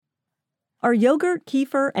Are yogurt,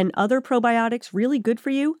 kefir, and other probiotics really good for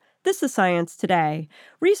you? This is Science Today.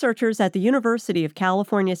 Researchers at the University of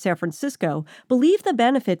California, San Francisco believe the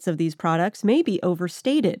benefits of these products may be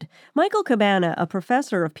overstated. Michael Cabana, a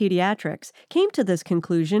professor of pediatrics, came to this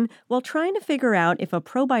conclusion while trying to figure out if a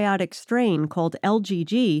probiotic strain called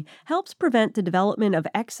LGG helps prevent the development of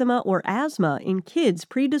eczema or asthma in kids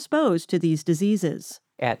predisposed to these diseases.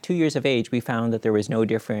 At 2 years of age, we found that there was no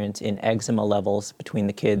difference in eczema levels between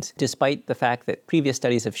the kids, despite the fact that previous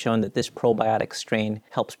studies have shown that this probiotic strain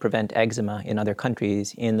helps prevent eczema in other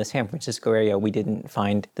countries. In the San Francisco area, we didn't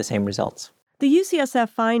find the same results. The UCSF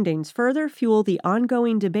findings further fuel the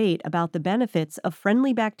ongoing debate about the benefits of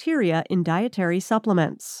friendly bacteria in dietary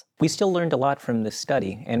supplements. We still learned a lot from this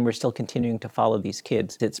study, and we're still continuing to follow these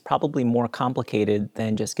kids. It's probably more complicated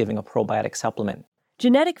than just giving a probiotic supplement.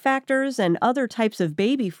 Genetic factors and other types of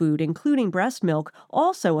baby food, including breast milk,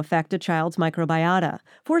 also affect a child's microbiota.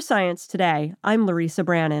 For Science Today, I'm Larissa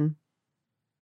Brannon.